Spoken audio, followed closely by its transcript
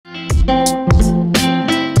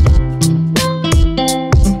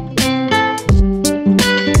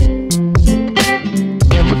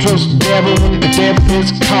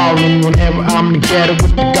is calling. Whenever I'm together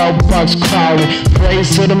with the gold bugs crawling.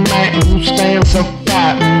 Praise to the man who stands so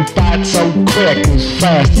fat and fights so quick as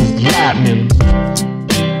fast as lightning.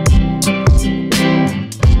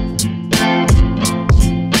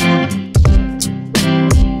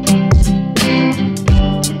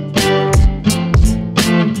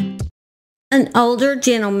 An older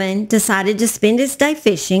gentleman decided to spend his day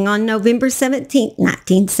fishing on November 17,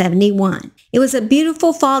 1971. It was a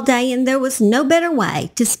beautiful fall day and there was no better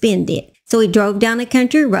way to spend it. So he drove down a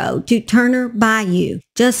country road to Turner Bayou,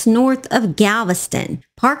 just north of Galveston,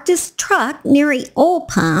 parked his truck near an oil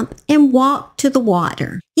pump, and walked to the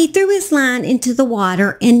water. He threw his line into the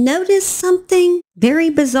water and noticed something very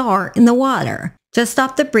bizarre in the water, just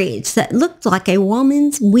off the bridge, that looked like a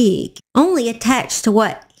woman's wig, only attached to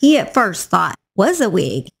what he at first thought was a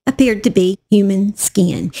wig, appeared to be human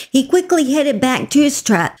skin. He quickly headed back to his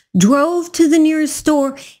truck, drove to the nearest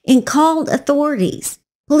store, and called authorities.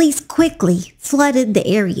 Police quickly flooded the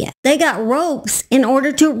area. They got ropes in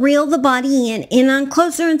order to reel the body in, and on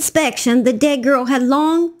closer inspection, the dead girl had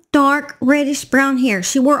long, dark, reddish-brown hair.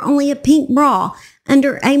 She wore only a pink bra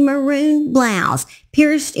under a maroon blouse,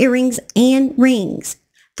 pierced earrings, and rings.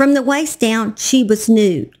 From the waist down, she was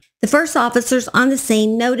nude. The first officers on the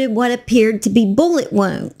scene noted what appeared to be bullet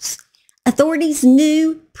wounds. Authorities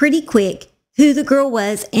knew pretty quick who the girl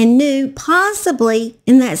was and knew possibly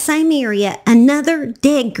in that same area another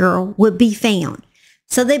dead girl would be found.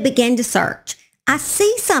 So they began to search. "I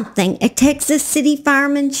see something," a Texas city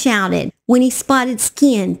fireman shouted when he spotted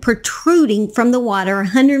skin protruding from the water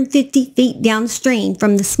 150 feet downstream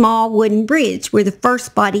from the small wooden bridge where the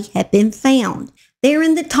first body had been found. There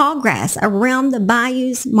in the tall grass around the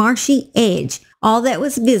bayou's marshy edge, all that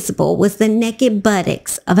was visible was the naked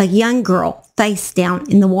buttocks of a young girl face down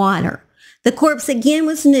in the water. The corpse again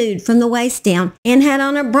was nude from the waist down and had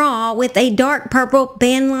on a bra with a dark purple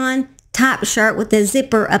bandline top shirt with a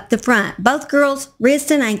zipper up the front. Both girls'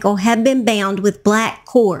 wrist and ankle had been bound with black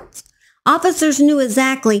cords. Officers knew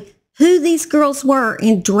exactly who these girls were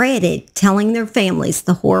and dreaded telling their families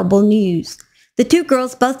the horrible news. The two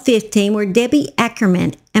girls, both 15, were Debbie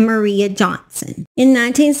Ackerman and Maria Johnson. In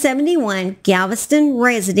 1971, Galveston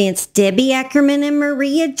residents Debbie Ackerman and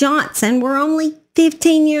Maria Johnson were only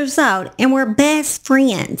 15 years old and were best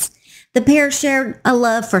friends. The pair shared a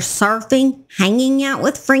love for surfing, hanging out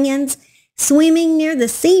with friends, swimming near the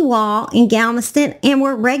seawall in Galveston, and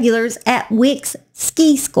were regulars at Wick's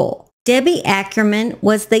Ski School. Debbie Ackerman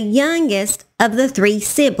was the youngest of the three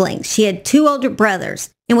siblings. She had two older brothers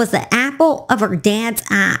and was the apple of her dad's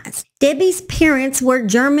eyes. Debbie's parents were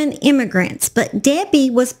German immigrants, but Debbie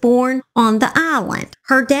was born on the island.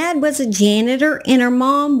 Her dad was a janitor and her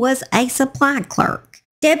mom was a supply clerk.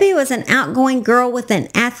 Debbie was an outgoing girl with an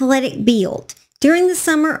athletic build. During the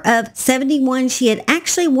summer of '71, she had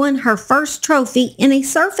actually won her first trophy in a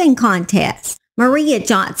surfing contest. Maria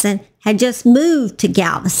Johnson had just moved to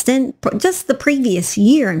Galveston, just the previous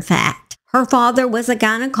year, in fact. Her father was a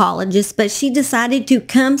gynecologist, but she decided to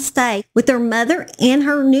come stay with her mother and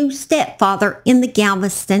her new stepfather in the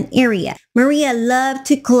Galveston area. Maria loved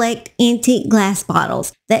to collect antique glass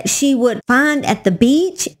bottles that she would find at the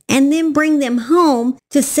beach and then bring them home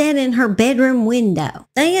to set in her bedroom window.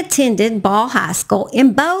 They attended Ball High School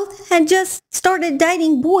and both had just started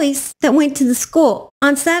dating boys that went to the school.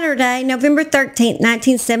 On Saturday, November 13,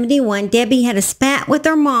 1971, Debbie had a spat with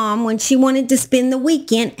her mom when she wanted to spend the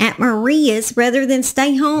weekend at Maria's rather than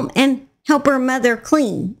stay home and help her mother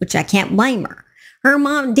clean, which I can't blame her. Her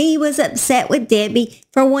mom, Dee, was upset with Debbie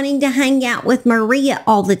for wanting to hang out with Maria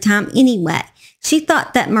all the time anyway. She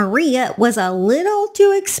thought that Maria was a little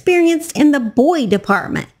too experienced in the boy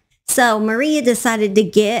department. So Maria decided to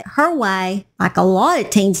get her way, like a lot of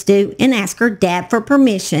teens do, and ask her dad for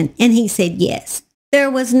permission, and he said yes. There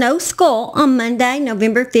was no school on Monday,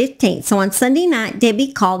 November 15th, so on Sunday night,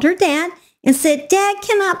 Debbie called her dad and said, "Dad,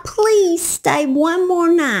 can I please stay one more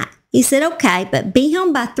night?" He said, "Okay, but be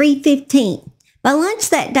home by 3:15. By lunch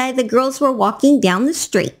that day, the girls were walking down the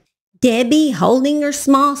street, Debbie holding her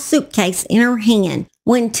small suitcase in her hand,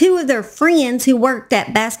 when two of their friends who worked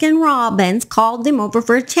at Baskin-Robbins called them over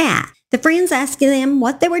for a chat. The friends asked them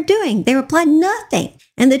what they were doing. They replied, "Nothing."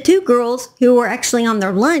 And the two girls who were actually on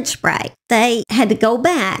their lunch break, they had to go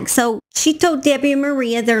back. So she told Debbie and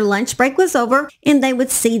Maria their lunch break was over and they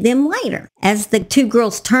would see them later. As the two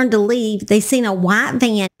girls turned to leave, they seen a white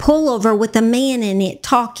van pull over with a man in it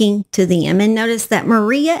talking to them and noticed that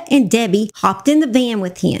Maria and Debbie hopped in the van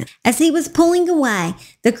with him. As he was pulling away,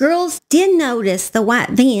 the girls did notice the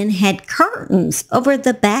white van had curtains over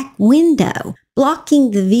the back window,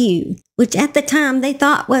 blocking the view, which at the time they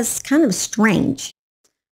thought was kind of strange.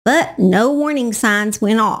 but no warning signs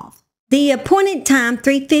went off. The appointed time,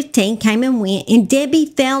 3:15, came and went, and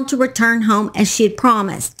Debbie failed to return home as she had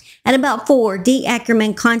promised. At about 4, Dee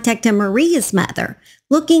Ackerman contacted Maria's mother,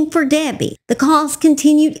 looking for Debbie. The calls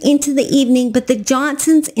continued into the evening, but the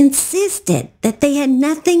Johnsons insisted that they had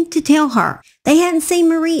nothing to tell her. They hadn't seen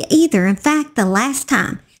Maria either. In fact, the last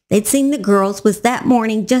time they'd seen the girls was that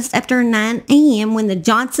morning just after 9 a.m. when the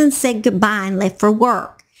Johnsons said goodbye and left for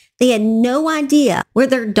work. They had no idea where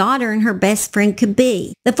their daughter and her best friend could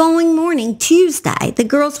be. The following morning, Tuesday, the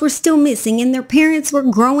girls were still missing and their parents were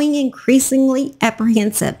growing increasingly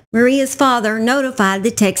apprehensive. Maria's father notified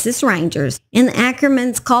the Texas Rangers, and the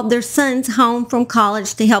Ackermans called their sons home from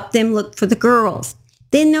college to help them look for the girls.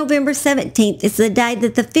 Then November 17th is the day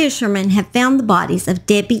that the fishermen have found the bodies of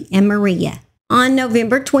Debbie and Maria. On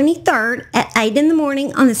November 23rd at 8 in the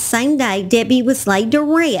morning on the same day Debbie was laid to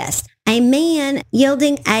rest, a man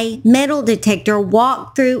yielding a metal detector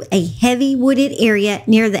walked through a heavy wooded area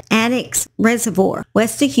near the Addicks Reservoir,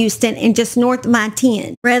 west of Houston and just north of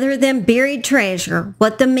I-10. Rather than buried treasure,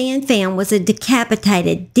 what the man found was a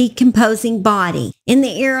decapitated, decomposing body. In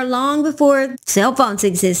the era long before cell phones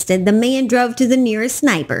existed, the man drove to the nearest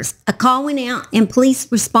neighbors. A call went out and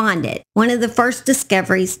police responded. One of the first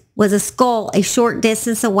discoveries was a skull a short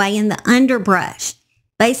distance away in the underbrush.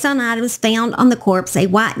 Based on items found on the corpse, a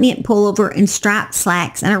white knit pullover and striped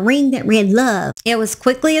slacks and a ring that read love, it was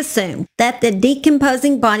quickly assumed that the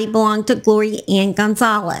decomposing body belonged to Gloria Ann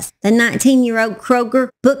Gonzalez, the 19-year-old Kroger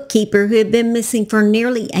bookkeeper who had been missing for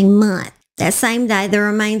nearly a month. That same day, the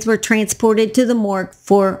remains were transported to the morgue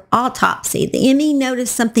for autopsy. The ME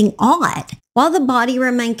noticed something odd. While the body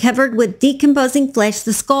remained covered with decomposing flesh,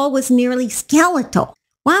 the skull was nearly skeletal.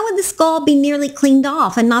 Why would the skull be nearly cleaned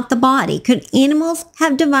off and not the body? Could animals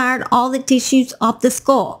have devoured all the tissues off the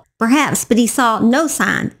skull? Perhaps, but he saw no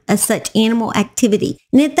sign of such animal activity.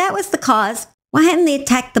 And if that was the cause, why hadn't they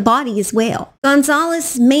attacked the body as well?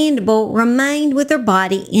 Gonzalez's mandible remained with her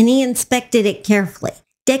body and he inspected it carefully.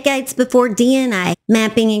 Decades before DNA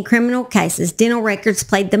mapping in criminal cases, dental records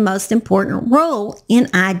played the most important role in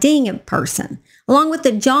IDing a person. Along with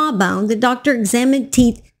the jawbone, the doctor examined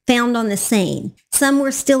teeth found on the scene. Some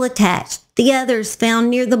were still attached. The others found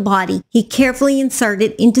near the body, he carefully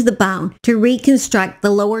inserted into the bone to reconstruct the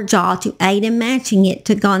lower jaw to aid in matching it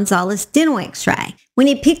to Gonzalez's dental x-ray. When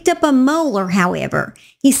he picked up a molar, however,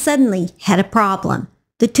 he suddenly had a problem.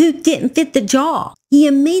 The tooth didn't fit the jaw. He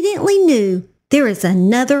immediately knew there is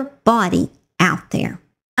another body out there.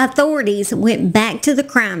 Authorities went back to the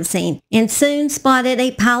crime scene and soon spotted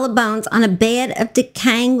a pile of bones on a bed of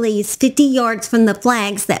decaying leaves 50 yards from the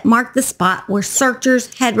flags that marked the spot where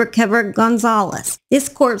searchers had recovered Gonzalez. This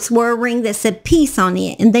corpse wore a ring that said peace on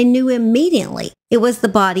it, and they knew immediately it was the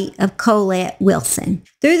body of Cullah Wilson.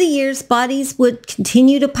 Through the years, bodies would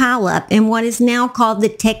continue to pile up in what is now called the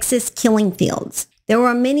Texas killing fields. There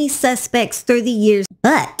were many suspects through the years,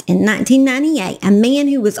 but in 1998, a man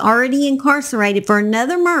who was already incarcerated for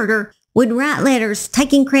another murder would write letters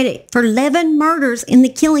taking credit for 11 murders in the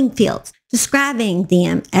killing fields, describing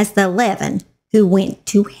them as the 11 who went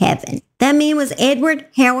to heaven. That man was Edward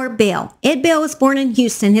Howard Bell. Ed Bell was born in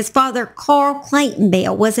Houston. His father, Carl Clayton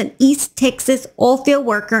Bell, was an East Texas oilfield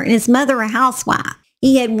worker and his mother a housewife.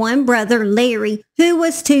 He had one brother, Larry, who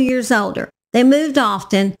was 2 years older. They moved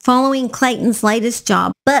often following Clayton's latest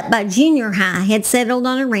job, but by junior high had settled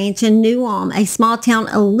on a ranch in New Ulm, a small town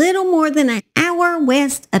a little more than an hour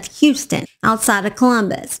west of Houston, outside of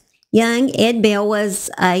Columbus. Young Ed Bell was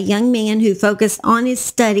a young man who focused on his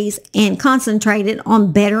studies and concentrated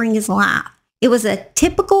on bettering his life. It was a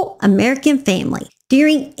typical American family.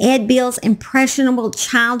 During Ed Bell's impressionable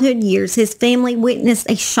childhood years, his family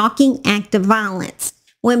witnessed a shocking act of violence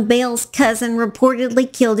when Bell's cousin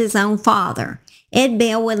reportedly killed his own father. Ed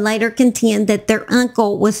Bell would later contend that their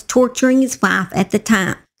uncle was torturing his wife at the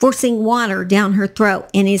time, forcing water down her throat,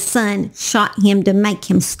 and his son shot him to make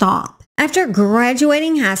him stop. After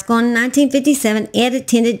graduating high school in 1957, Ed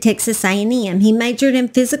attended Texas A&M. He majored in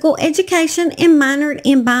physical education and minored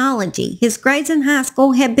in biology. His grades in high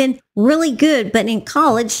school had been really good, but in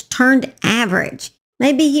college turned average.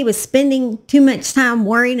 Maybe he was spending too much time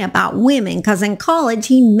worrying about women because in college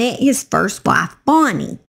he met his first wife,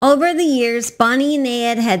 Bonnie. Over the years, Bonnie and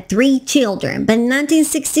Ed had 3 children, but in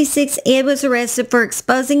 1966, Ed was arrested for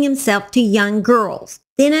exposing himself to young girls.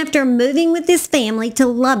 Then after moving with his family to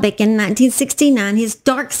Lubbock in 1969, his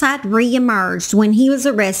dark side re-emerged when he was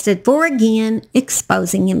arrested for again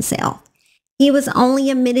exposing himself. He was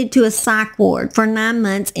only admitted to a psych ward for 9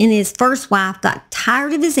 months, and his first wife got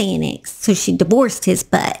tired of his antics, so she divorced his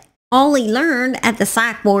butt. All he learned at the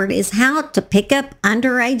psych ward is how to pick up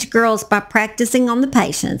underage girls by practicing on the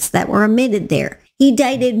patients that were admitted there. He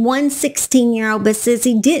dated one 16-year-old but says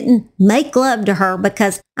he didn't make love to her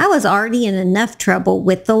because I was already in enough trouble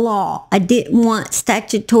with the law. I didn't want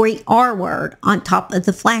statutory R word on top of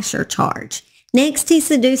the flasher charge. Next, he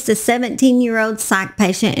seduced a 17-year-old psych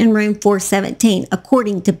patient in room 417,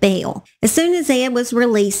 according to bail. As soon as Ed was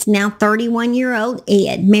released, now 31-year-old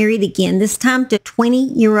Ed married again, this time to a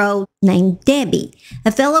 20-year-old named Debbie,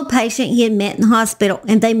 a fellow patient he had met in the hospital,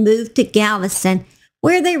 and they moved to Galveston,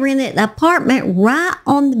 where they rented an apartment right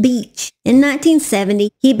on the beach. In 1970,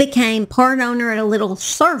 he became part owner at a little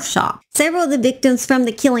surf shop. Several of the victims from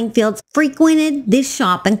the killing fields frequented this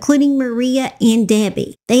shop, including Maria and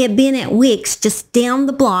Debbie. They had been at Wick's just down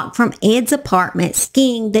the block from Ed's apartment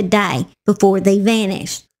skiing the day before they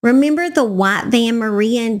vanished. Remember the white van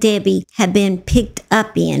Maria and Debbie had been picked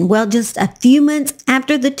up in? Well, just a few months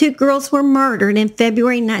after the two girls were murdered in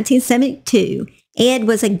February 1972, Ed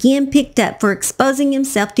was again picked up for exposing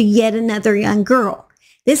himself to yet another young girl.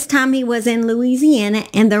 This time he was in Louisiana,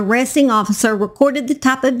 and the arresting officer recorded the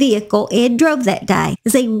type of vehicle Ed drove that day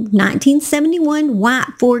as a 1971 white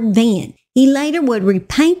Ford van. He later would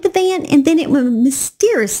repaint the van, and then it would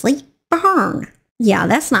mysteriously burn. Yeah,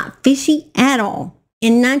 that's not fishy at all.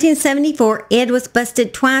 In 1974, Ed was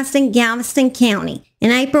busted twice in Galveston County.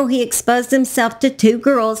 In April, he exposed himself to two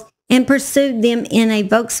girls and pursued them in a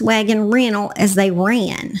Volkswagen rental as they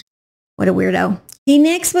ran. What a weirdo. He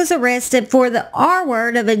next was arrested for the R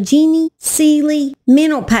word of a Jeannie Seeley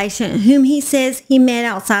mental patient whom he says he met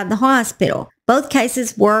outside the hospital. Both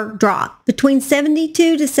cases were dropped. Between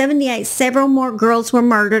 72 to 78, several more girls were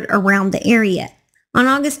murdered around the area. On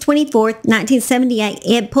August 24, 1978,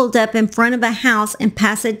 Ed pulled up in front of a house in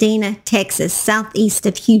Pasadena, Texas, southeast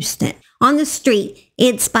of Houston. On the street,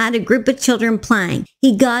 Ed spied a group of children playing.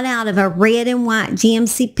 He got out of a red and white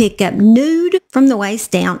GMC pickup, nude from the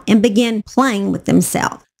waist down, and began playing with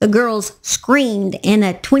himself. The girls screamed, and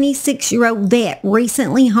a 26-year-old vet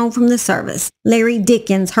recently home from the service, Larry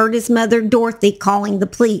Dickens, heard his mother Dorothy calling the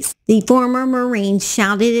police. The former Marine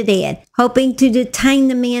shouted at Ed, hoping to detain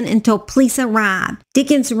the man until police arrived.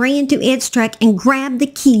 Dickens ran to Ed's truck and grabbed the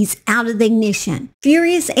keys out of the ignition.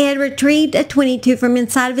 Furious, Ed retrieved a .22 from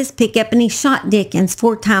inside of his pickup, and he shot Dickens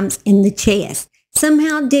 4 times in the chest.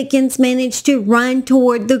 Somehow Dickens managed to run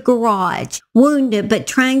toward the garage, wounded but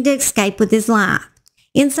trying to escape with his life.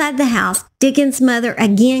 Inside the house, Dickens' mother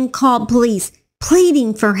again called police,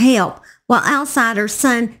 pleading for help, while outside her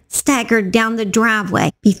son staggered down the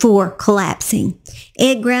driveway before collapsing.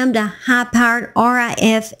 Ed grabbed a high-powered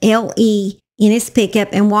RIFLE in his pickup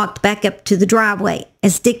and walked back up to the driveway.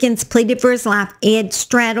 As Dickens pleaded for his life, Ed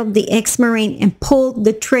straddled the ex-Marine and pulled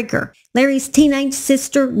the trigger. Larry's teenage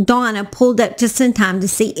sister, Donna, pulled up just in time to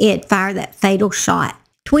see Ed fire that fatal shot.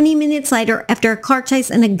 20 minutes later, after a car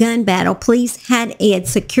chase and a gun battle, police had Ed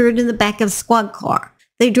secured in the back of a squad car.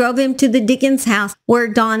 They drove him to the Dickens house where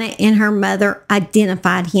Donna and her mother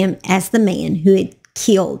identified him as the man who had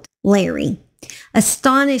killed Larry.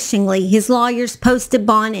 Astonishingly, his lawyers posted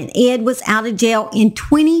bond and Ed was out of jail in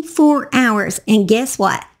 24 hours. And guess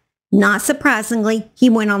what? Not surprisingly,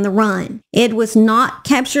 he went on the run. Ed was not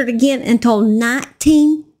captured again until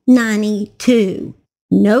 1992.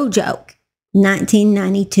 No joke.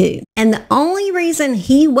 1992. And the only reason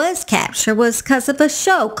he was captured was because of a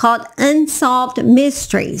show called Unsolved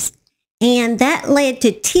Mysteries. And that led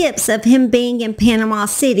to tips of him being in Panama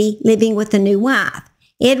City living with a new wife.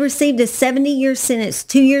 Ed received a 70-year sentence.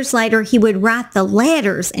 2 years later, he would write the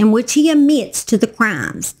letters in which he admits to the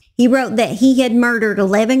crimes. He wrote that he had murdered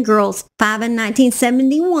 11 girls, 5 in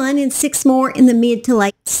 1971 and 6 more in the mid to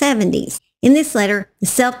late 70s. In this letter, the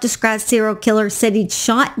self-described serial killer said he'd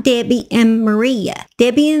shot Debbie and Maria.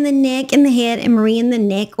 Debbie in the neck and the head and Maria in the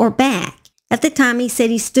neck or back. At the time, he said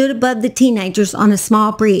he stood above the teenagers on a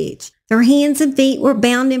small bridge. Their hands and feet were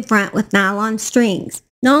bound in front with nylon strings.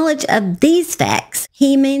 Knowledge of these facts,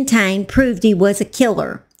 he maintained, proved he was a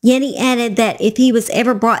killer. Yet he added that if he was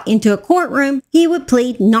ever brought into a courtroom, he would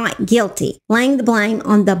plead not guilty, laying the blame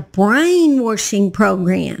on the brainwashing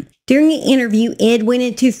program. During an interview, Ed went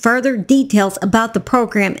into further details about the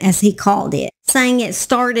program, as he called it, saying it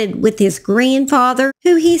started with his grandfather,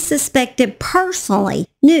 who he suspected personally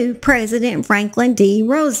knew President Franklin D.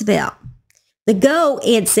 Roosevelt. The goal,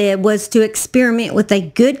 Ed said, was to experiment with a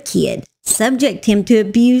good kid, subject him to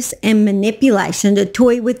abuse and manipulation to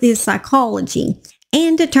toy with his psychology,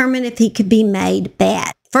 and determine if he could be made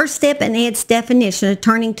bad. First step in Ed's definition of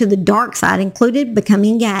turning to the dark side included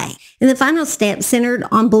becoming gay, and the final step centered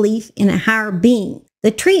on belief in a higher being.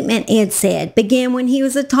 The treatment, Ed said, began when he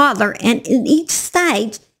was a toddler, and in each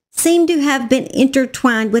stage, seemed to have been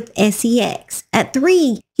intertwined with sex. At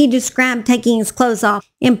 3, he described taking his clothes off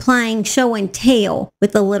and playing show and tell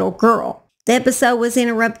with a little girl. The episode was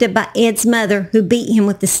interrupted by Ed's mother, who beat him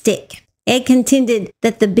with a stick. Ed contended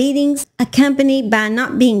that the beatings, accompanied by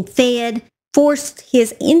not being fed, forced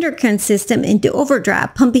his endocrine system into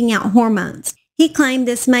overdrive, pumping out hormones. He claimed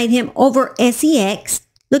this made him over sex.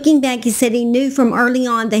 Looking back, he said he knew from early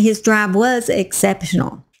on that his drive was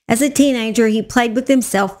exceptional. As a teenager, he played with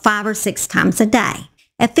himself 5 or 6 times a day.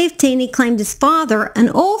 At 15, he claimed his father, an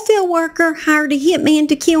oil field worker, hired a hitman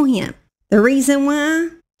to kill him. The reason why?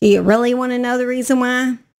 Do you really want to know the reason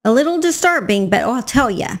why? A little disturbing, but I'll tell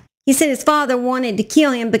you. He said his father wanted to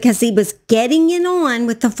kill him because he was getting it on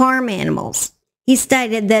with the farm animals. He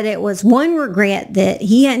stated that it was one regret that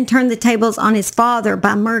he hadn't turned the tables on his father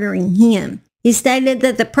by murdering him. He stated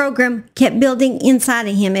that the program kept building inside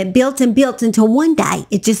of him. It built and built until one day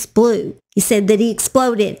it just blew. He said that he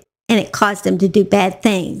exploded and it caused him to do bad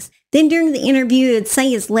things. Then during the interview, he would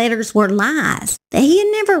say his letters were lies, that he had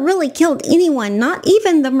never really killed anyone, not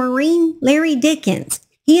even the Marine Larry Dickens.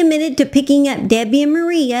 He admitted to picking up Debbie and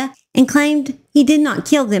Maria and claimed he did not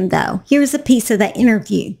kill them, though. Here's a piece of that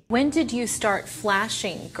interview. When did you start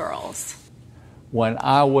flashing girls? When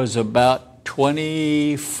I was about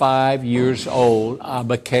 25 years old, I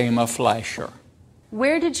became a flasher.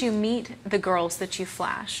 Where did you meet the girls that you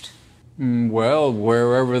flashed? Well,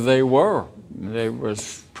 wherever they were. There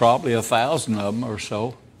was probably 1,000 of them or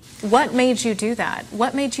so. What made you do that?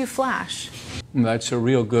 What made you flash? That's a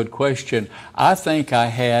real good question. I think I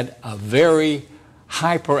had a very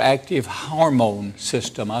hyperactive hormone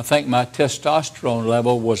system. I think my testosterone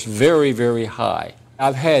level was very, very high.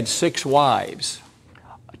 I've had 6 wives.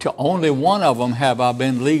 To only one of them have I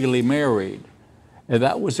been legally married. And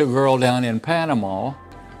that was a girl down in Panama.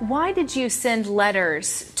 Why did you send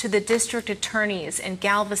letters to the district attorneys in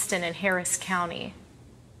Galveston and Harris County?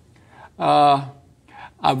 I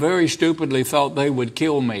very stupidly thought they would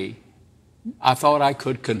kill me. I thought I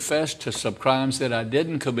could confess to some crimes that I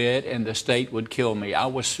didn't commit and the state would kill me. I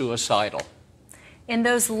was suicidal. In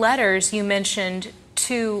those letters, you mentioned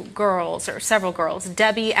 2 girls, or several girls,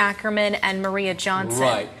 Debbie Ackerman and Maria Johnson.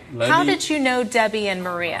 Right. How did you know Debbie and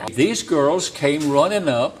Maria? These girls came running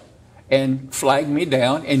up and flagged me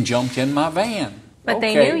down and jumped in my van. But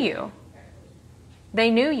they knew you. They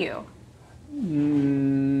knew you.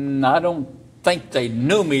 I don't think they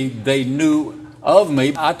knew me. They knew of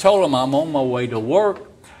me. I told them I'm on my way to work.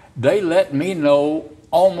 They let me know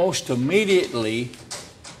almost immediately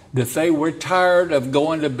that they were tired of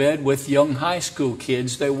going to bed with young high school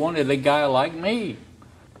kids. They wanted a guy like me.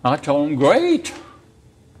 I told them, great.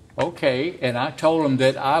 Okay, and I told them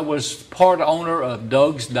that I was part owner of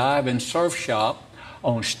Doug's Dive and Surf Shop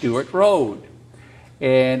on Stewart Road.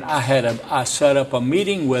 And I set up a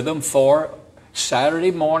meeting with them for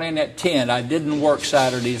Saturday morning at 10. I didn't work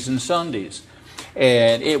Saturdays and Sundays.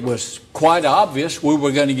 And it was quite obvious we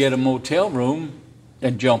were going to get a motel room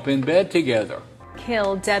and jump in bed together.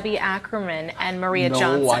 Kill Debbie Ackerman and Maria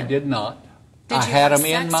Johnson? No, I did not. I had them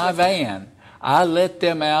in my van. I let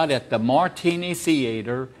them out at the Martini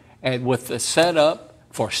Theater and with the setup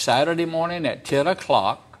for Saturday morning at 10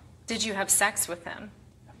 o'clock. Did you have sex with them?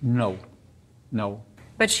 No, no.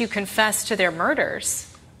 But you confessed to their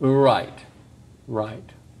murders. Right, right.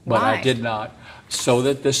 But Why? I did not. So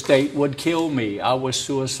that the state would kill me. I was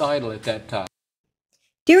suicidal at that time.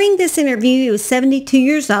 During this interview, he was 72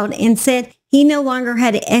 years old and said he no longer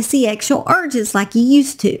had sexual urges like he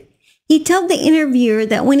used to. He told the interviewer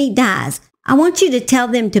that when he dies, I want you to tell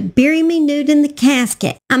them to bury me nude in the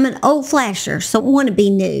casket. I'm an old flasher, so I want to be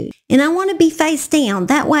nude. And I want to be face down.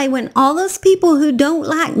 That way, when all those people who don't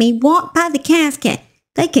like me walk by the casket,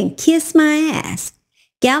 they can kiss my ass.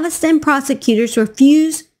 Galveston prosecutors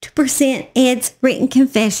refused to present Ed's written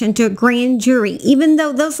confession to a grand jury, even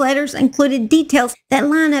though those letters included details that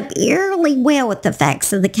line up eerily well with the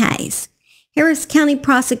facts of the case. Harris County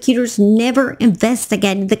prosecutors never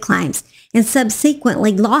investigated the claims and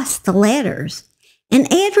subsequently lost the letters.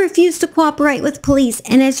 And Ed refused to cooperate with police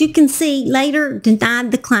and, as you can see, later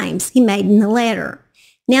denied the claims he made in the letter.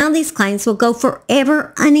 Now these claims will go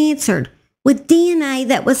forever unanswered, with DNA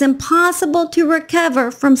that was impossible to recover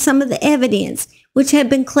from some of the evidence which had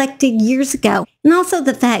been collected years ago, and also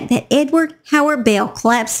the fact that Edward Howard Bell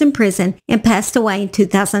collapsed in prison and passed away in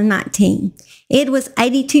 2019. Ed was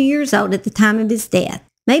 82 years old at the time of his death.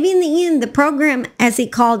 Maybe in the end, the program, as he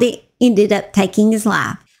called it, ended up taking his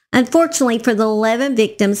life. Unfortunately for the 11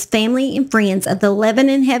 victims, family, and friends of the 11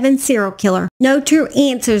 in Heaven serial killer, no true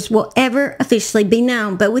answers will ever officially be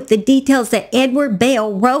known, but with the details that Edward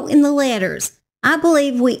Bell wrote in the letters, I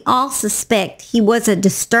believe we all suspect he was a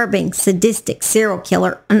disturbing, sadistic serial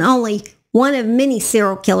killer and only one of many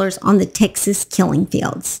serial killers on the Texas killing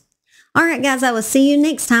fields. All right, guys, I will see you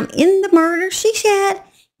next time in the Murder She Shed.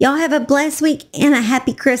 Y'all have a blessed week and a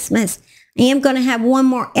happy Christmas. I am going to have one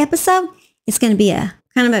more episode. It's going to be a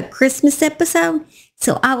kind of a Christmas episode.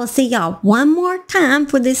 So I will see y'all one more time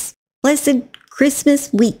for this blessed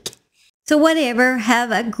Christmas week. So whatever,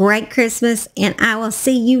 have a great Christmas and I will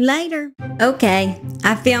see you later. Okay,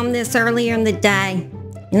 I filmed this earlier in the day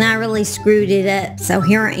and I really screwed it up. So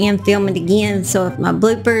here I am filming again. So if my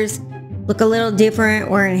bloopers look a little different,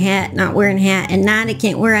 wearing a hat, not wearing a hat. At night I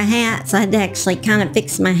can't wear a hat, so I had to actually kind of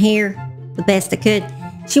fix my hair the best I could.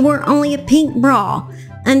 She wore only a pink bra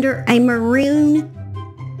under a maroon.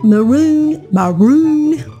 Let's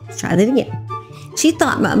try that again. She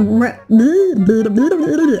thought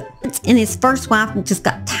and his first wife just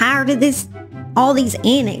got tired of all these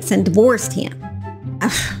annex and divorced him.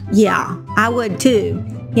 Yeah, I would too.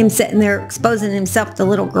 Him sitting there exposing himself to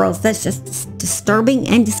little girls. That's just disturbing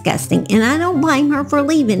and disgusting. And I don't blame her for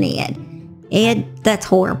leaving Ed. Ed, that's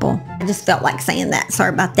horrible. I just felt like saying that.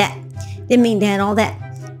 Sorry about that. Didn't mean to add all that.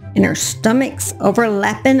 And her stomach's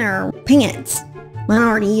overlapping her pants. Mine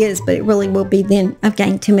already is, but it really will be then. I've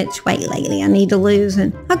gained too much weight lately. I need to lose.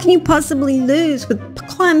 And how can you possibly lose with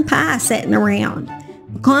pecan pie sitting around?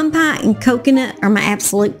 Pecan pie and coconut are my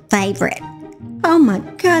absolute favorite. Oh my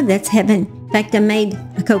God, that's heaven. In fact, I made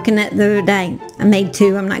a coconut the other day. I made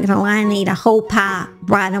two. I'm not going to lie and eat a whole pie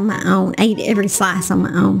right on my own. I ate every slice on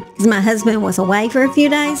my own. Because my husband was away for a few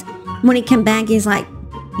days. When he came back, he's like,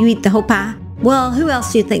 you eat the whole pie? Well, who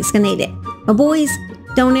else do you think's going to eat it? My boys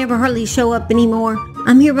don't ever hardly show up anymore.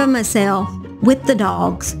 I'm here by myself with the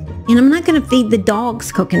dogs. And I'm not going to feed the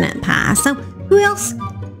dogs coconut pie. So who else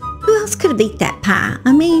could have eaten that pie?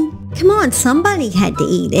 I mean, come on, somebody had to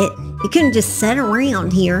eat it. You couldn't just sit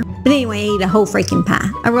around here. But anyway, I ate a whole freaking pie.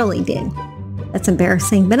 I really did. That's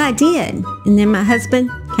embarrassing, but I did. And then my husband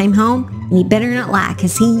came home, and he better not lie,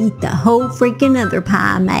 because he ate the whole freaking other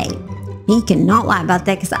pie I made. He cannot lie about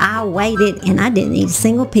that, because I waited, and I didn't eat a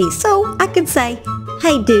single piece. So I could say,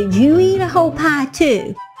 hey, dude, you eat a whole pie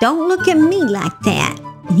too. Don't look at me like that.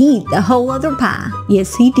 And he ate the whole other pie.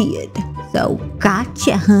 Yes, he did. So,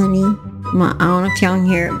 gotcha, honey. I don't know if y'all can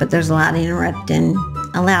hear it, but there's a loud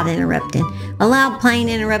plane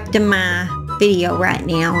interrupting my video right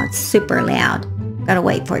now. It's super loud. Gotta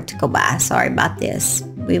wait for it to go by. Sorry about this.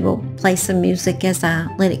 We will play some music as I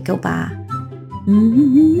let it go by.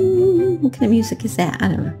 What kind of music is that? I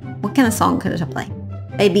don't know. What kind of song could I play?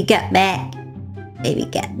 Baby Got Back. Baby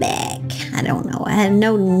Got Back. I don't know. I have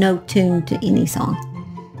no tune to any song.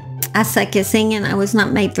 I suck at singing. I was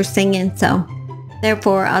not made for singing, so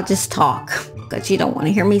therefore I'll just talk. Because you don't want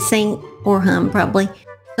to hear me sing or hum probably.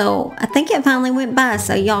 So I think it finally went by,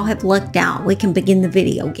 so y'all have lucked out. We can begin the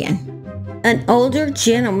video again. An older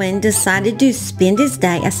gentleman decided to spend his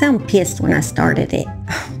day. I sound pissed when I started it.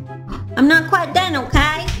 I'm not quite done,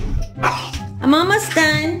 okay? I'm almost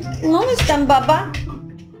done. I'm almost done, Bubba.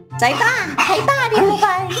 Say bye. Say bye to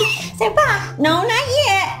everybody. Say bye. No, not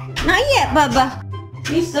yet. Not yet, Bubba.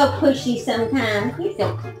 You're so pushy sometimes.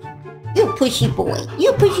 You're a pushy boy.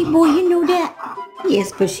 You're a pushy boy, you know that? He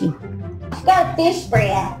is pushy. Got a fish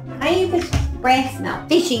breath. How you fish breath smell?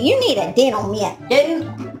 Fishy, you need a dental mitt, dude.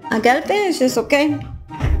 I gotta finish this, okay?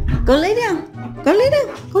 Go lay down. Go lay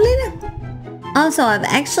down. Go lay down. Also, I've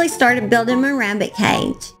actually started building my rabbit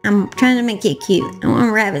cage. I'm trying to make it cute. I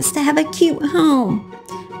want rabbits to have a cute home.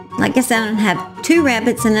 Like I said, I have 2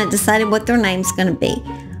 rabbits and I decided what their name's gonna be.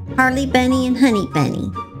 Harley Bunny and Honey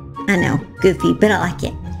Bunny. I know, goofy, but I like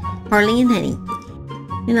it. Harley and Honey.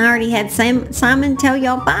 And I already had Simon tell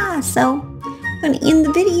y'all bye, so I'm going to end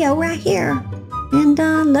the video right here. And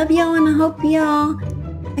love y'all, and I hope y'all,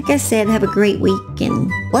 like I said, have a great week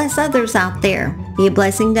and bless others out there. Be a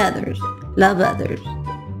blessing to others. Love others.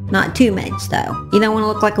 Not too much, though. You don't want to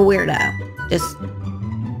look like a weirdo. Just,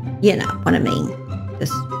 you know what I mean.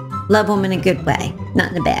 Just love them in a good way,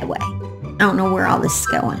 not in a bad way. I don't know where all this is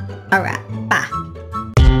going. All right, bye.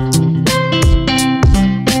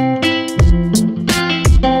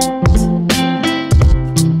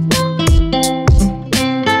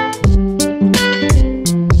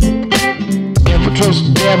 Trust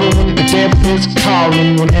the devil when the devil is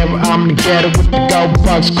calling. Whenever I'm together with the gold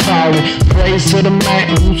bugs crawling. Praise to the man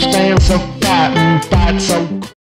who stands up fighting, fight so